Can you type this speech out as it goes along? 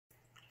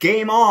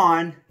Game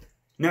on!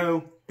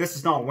 No, this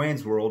is not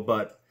Wayne's World,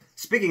 but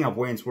speaking of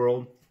Wayne's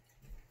World,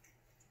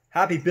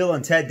 happy Bill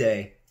and Ted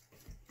Day.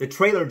 The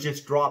trailer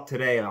just dropped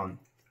today on,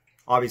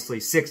 obviously,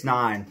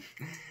 6/9.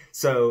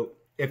 So,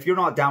 if you're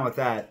not down with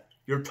that,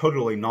 you're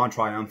totally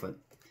non-triumphant.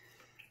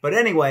 But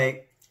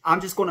anyway, I'm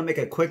just going to make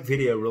a quick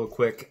video real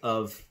quick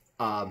of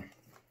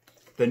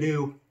the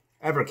new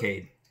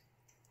Evercade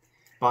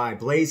by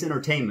Blaze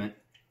Entertainment.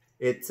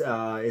 It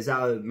is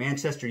out of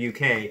Manchester,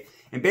 UK.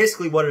 And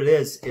basically what it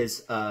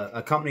is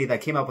a company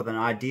that came up with an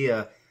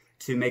idea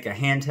to make a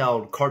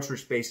handheld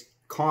cartridge-based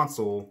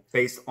console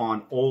based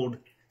on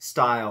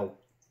old-style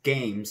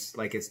games.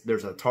 Like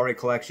there's an Atari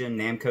collection,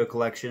 Namco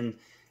collection,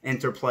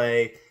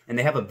 Interplay, and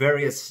they have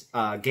various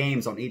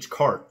games on each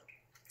cart.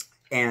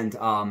 And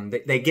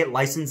they get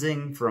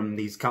licensing from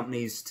these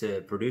companies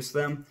to produce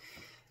them.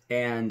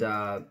 And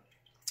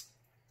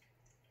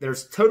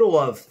there's a total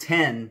of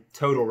 10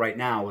 total right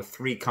now, with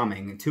 3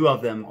 coming. And 2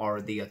 of them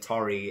are the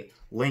Atari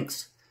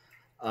Lynx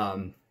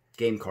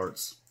game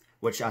carts,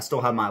 which I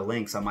still have my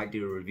links. I might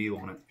do a review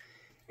on it.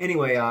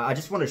 Anyway, I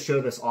just want to show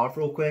this off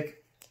real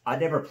quick. I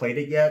never played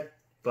it yet,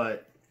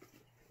 but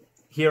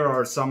here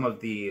are some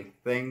of the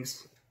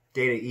things.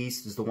 Data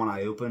East is the one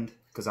I opened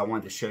because I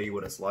wanted to show you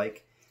what it's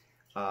like.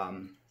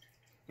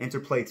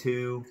 Interplay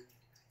 2,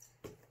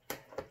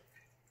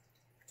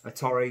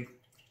 Atari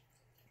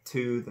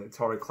 2, the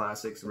Atari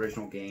Classics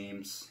original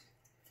games,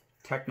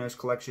 Technos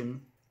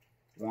Collection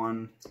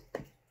 1,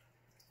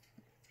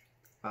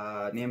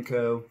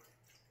 Namco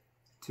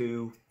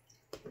 2,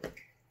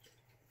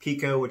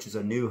 Pico, which is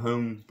a new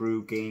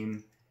homebrew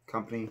game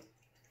company,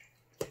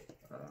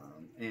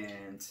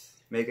 and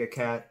Mega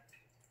Cat,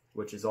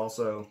 which is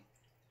also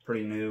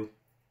pretty new.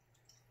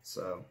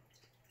 So,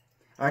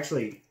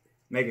 actually,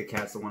 Mega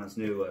Cat's the one that's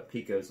new.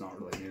 Pico's not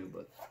really new,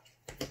 but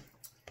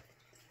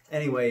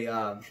anyway,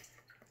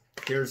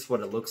 here's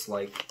what it looks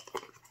like.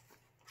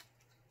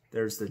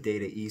 There's the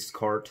Data East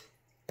cart,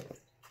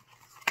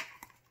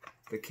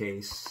 the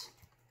case,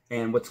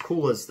 and what's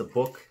cool is the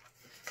book.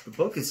 The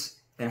book it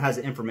has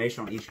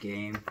information on each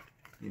game,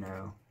 you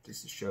know,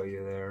 just to show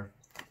you there.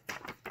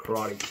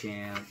 Karate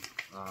Champ,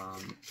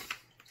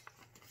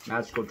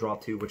 Magical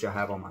Drop 2, which I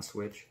have on my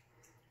Switch.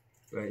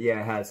 But yeah,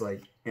 it has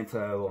like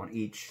info on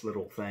each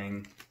little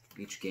thing,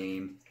 each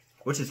game,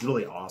 which is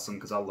really awesome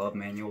because I love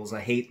manuals. I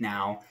hate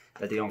now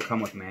that they don't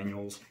come with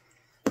manuals.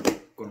 I'm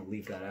going to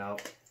leave that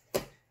out.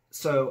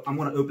 So I'm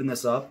going to open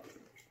this up.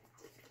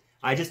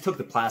 I just took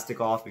the plastic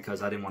off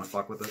because I didn't want to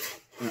fuck with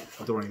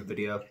it during the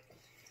video.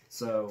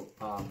 So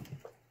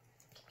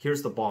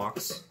here's the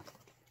box.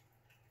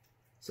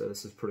 So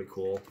this is pretty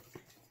cool.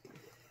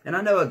 And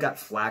I know I got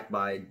flack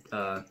by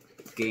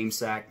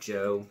GameSack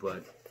Joe,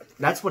 but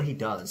that's what he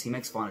does. He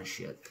makes fun of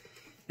shit.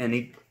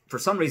 And for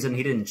some reason,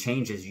 he didn't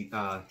change his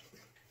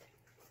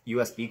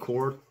USB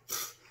cord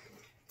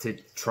to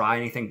try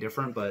anything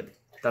different, but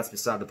that's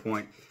beside the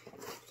point.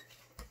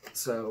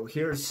 So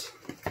here's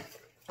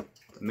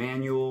the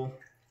manual.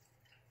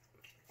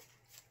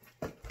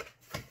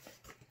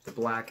 The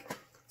black,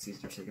 it's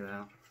easier to check it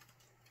out.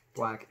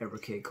 Black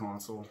Evercade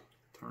console.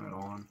 Turn it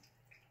on.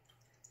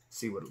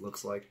 See what it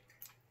looks like.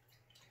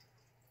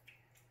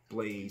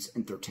 Blaze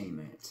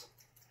Entertainment.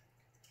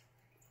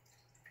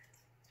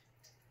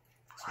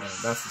 So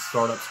that's the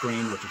startup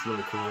screen, which is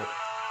really cool.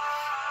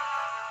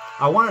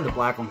 I wanted the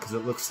black one because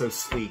it looks so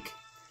sleek.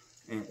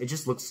 And it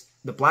just looks,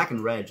 the black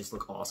and red just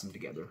look awesome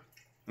together.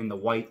 And the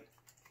white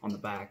on the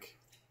back.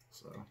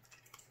 So,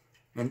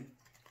 and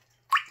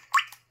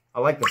I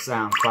like the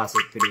sound,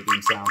 classic video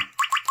game sound.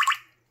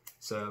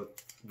 So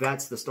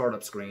that's the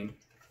startup screen.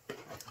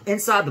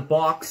 Inside the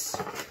box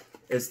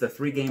is the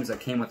 3 games that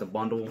came with the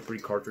bundle, 3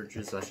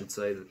 cartridges, I should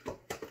say.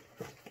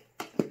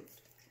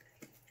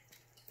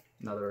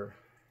 Another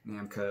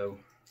Namco,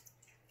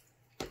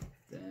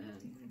 then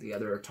the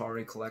other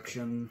Atari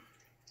collection,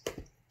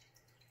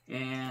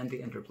 and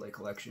the Interplay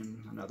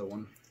collection, another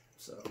one.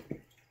 So,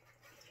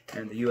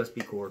 and the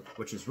USB cord,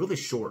 which is really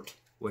short,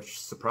 which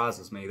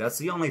surprises me. That's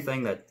the only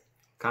thing that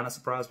kind of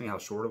surprised me, how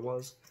short it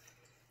was.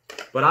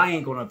 But I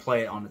ain't going to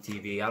play it on the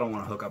TV. I don't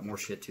want to hook up more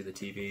shit to the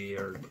TV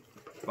or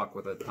fuck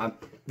with it.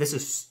 This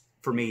is,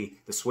 for me,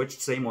 the Switch,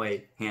 same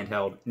way,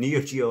 handheld.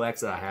 Neo Geo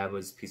X that I have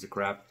was a piece of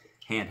crap,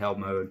 handheld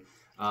mode.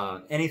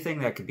 Anything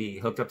that could be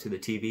hooked up to the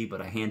TV,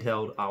 but a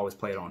handheld, I always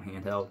play it on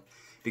handheld.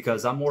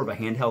 Because I'm more of a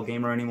handheld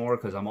gamer anymore,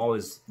 because I'm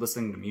always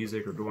listening to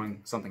music or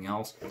doing something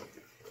else.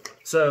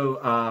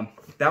 So,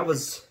 that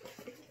was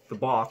the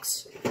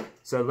box.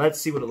 So let's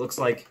see what it looks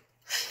like.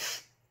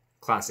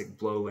 Classic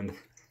blow and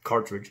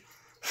cartridge.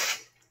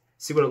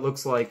 See what it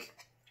looks like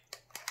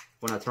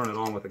when I turn it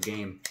on with a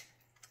game.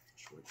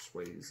 Which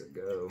way does it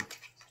go?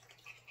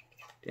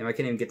 Damn, I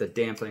can't even get the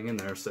damn thing in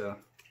there, so.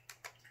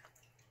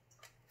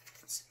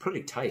 It's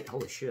pretty tight,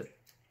 holy shit.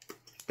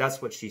 That's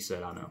what she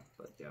said, I know,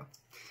 but yeah.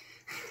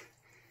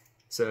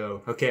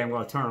 So, okay, I'm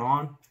going to turn it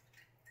on.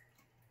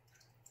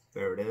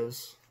 There it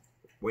is.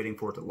 Waiting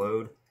for it to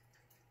load.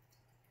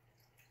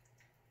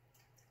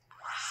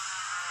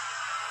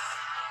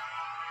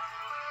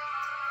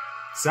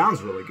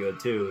 Sounds really good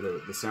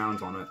too. The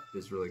sounds on it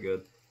is really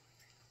good.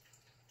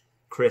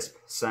 Crisp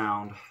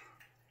sound.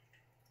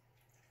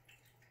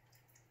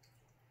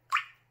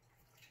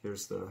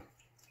 Here's the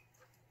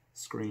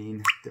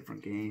screen,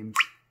 different games.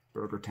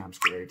 Burger Time's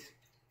great.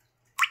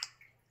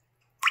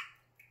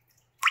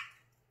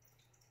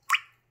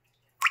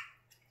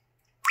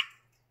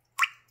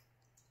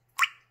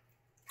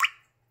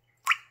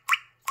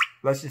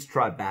 Let's just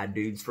try Bad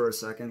Dudes for a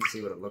second,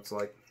 see what it looks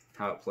like,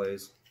 how it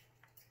plays.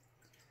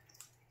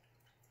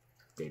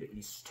 Data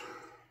East.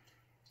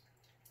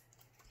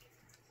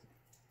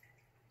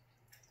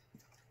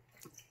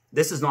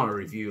 This is not a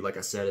review, like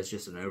I said, it's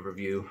just an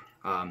overview.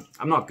 I'm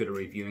not good at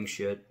reviewing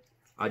shit.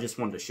 I just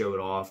wanted to show it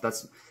off.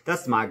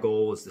 That's my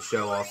goal, is to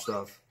show off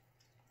stuff.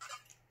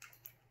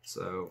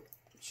 So,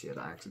 shit,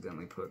 I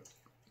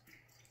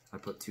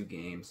put 2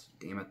 games.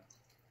 Damn it.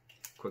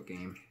 Quick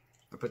game.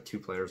 I put 2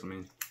 players, I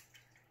mean.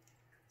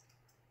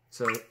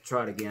 So,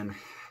 try it again.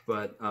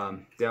 But,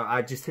 yeah,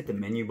 I just hit the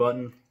menu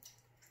button,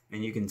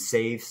 and you can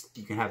save,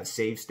 you can have a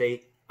save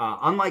state.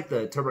 Unlike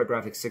the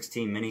TurboGrafx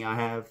 16 Mini I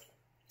have,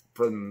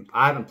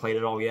 I haven't played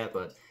it all yet,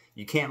 but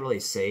you can't really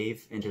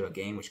save into a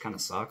game, which kind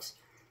of sucks.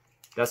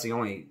 That's the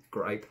only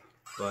gripe,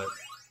 but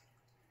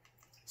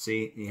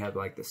see, you have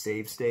like the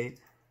save state.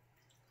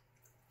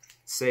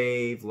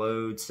 Save,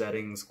 load,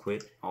 settings,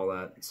 quit, all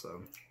that,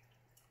 so.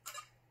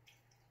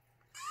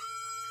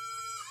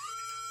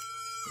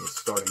 It's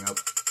starting up.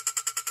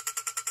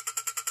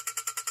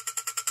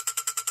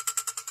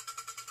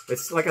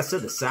 It's, like I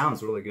said, the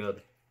sound's really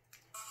good.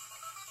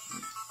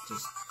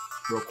 Just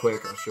real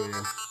quick, I'll show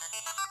you.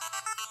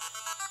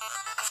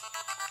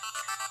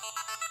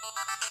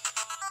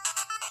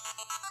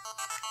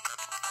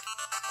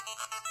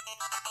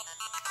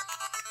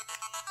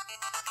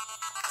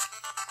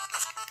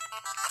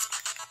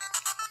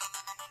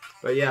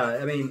 But yeah,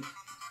 I mean,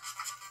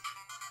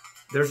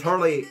 there's a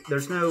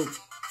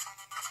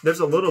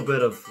little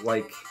bit of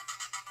like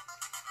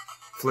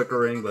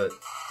flickering, but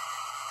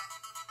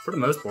for the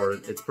most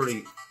part, it's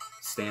pretty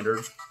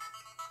standard.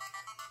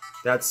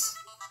 That's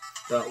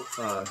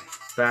the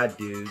Bad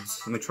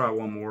Dudes. Let me try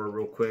one more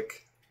real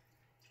quick.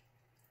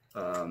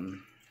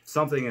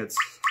 Something that's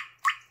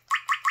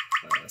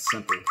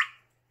simple.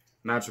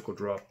 Magical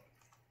Drop.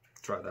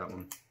 Try that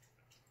one.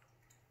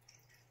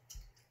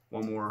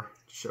 One more.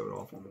 Show it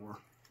off one more.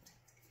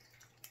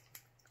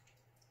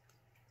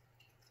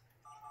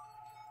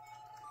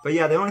 But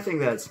yeah, the only thing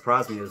that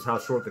surprised me is how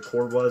short the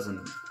cord was,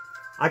 and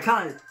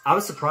I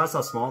was surprised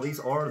how small these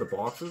are, the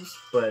boxes,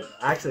 but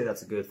actually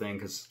that's a good thing,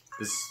 because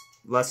this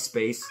less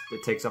space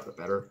it takes up, the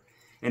better.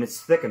 And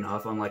it's thick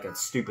enough, unlike a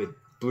stupid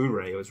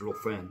Blu-ray, it was real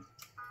thin.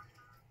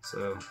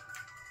 So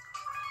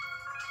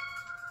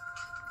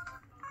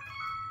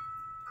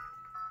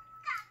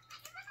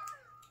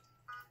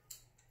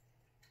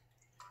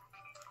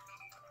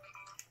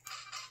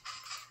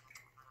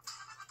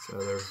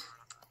there's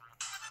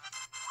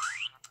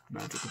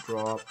Magical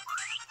Drop.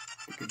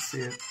 You can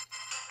see it.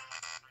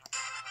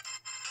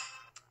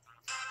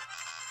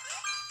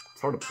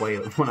 It's hard to play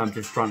it when I'm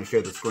just trying to show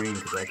the screen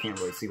because I can't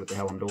really see what the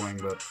hell I'm doing,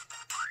 but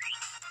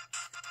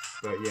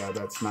yeah,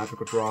 that's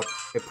Magical Drop.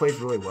 It plays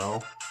really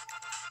well.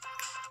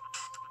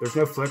 There's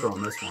no flicker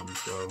on this one,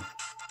 so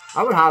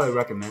I would highly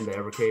recommend the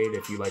Evercade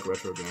if you like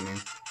retro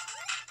gaming.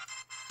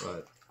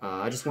 But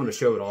I just wanted to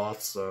show it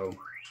off, so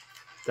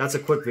that's a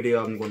quick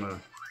video. I'm going to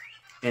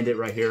end it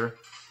right here.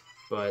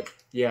 But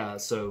yeah,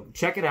 so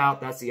check it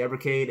out. That's the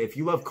Evercade. If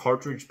you love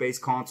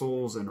cartridge-based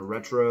consoles and a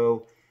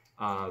retro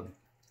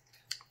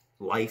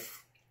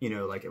life, you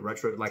know, like a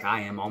retro, like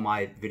I am, all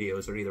my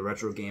videos are either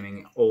retro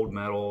gaming, old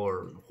metal,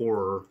 or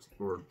horror,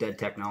 or dead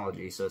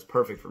technology, so it's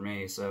perfect for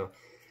me. So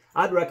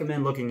I'd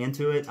recommend looking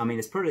into it. I mean,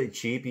 it's pretty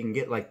cheap. You can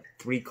get like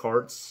 3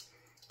 carts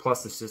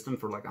plus the system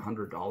for like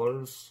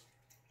 $100,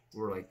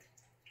 or like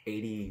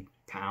 80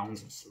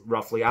 pounds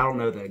roughly. I don't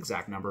know the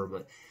exact number,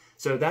 but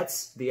so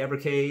that's the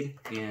Evercade,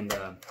 and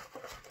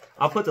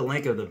I'll put the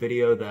link of the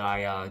video that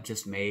I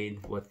just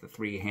made with the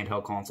 3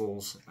 handheld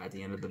consoles at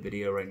the end of the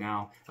video right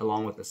now,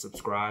 along with the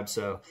subscribe.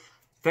 So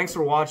thanks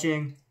for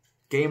watching.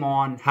 Game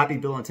on. Happy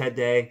Bill and Ted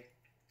Day,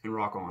 and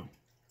rock on.